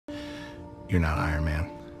You're not Iron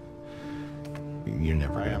Man. You're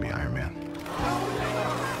never going to be Iron Man.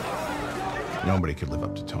 Nobody could live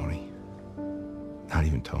up to Tony. Not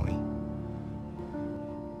even Tony.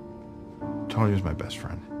 Tony was my best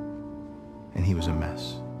friend. And he was a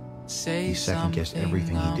mess. He second-guessed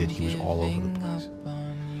everything he did. He was all over the place.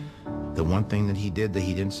 The one thing that he did that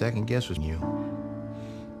he didn't second-guess was you.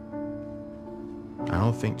 I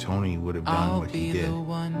don't think Tony would have done what he did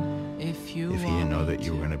if he didn't know that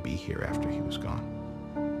you were going to be here after he was gone.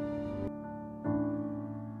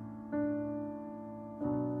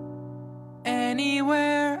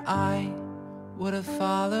 Anywhere I would have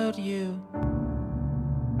followed you.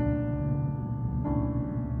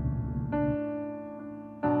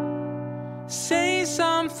 Say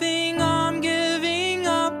something, I'm giving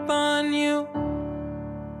up on you.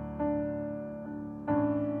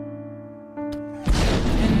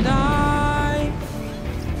 And I'm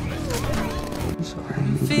sorry.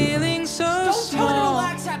 I'm feeling so small.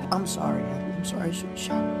 I'm sorry. I'm sorry. I should have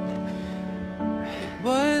shot him. It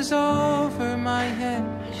was over my head.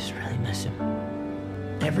 I just really miss him.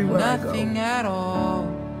 Everywhere Nothing I at all.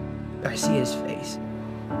 go, I see his face.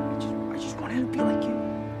 I just want him to be like you.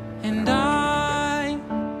 And I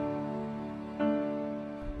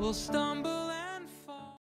will stop.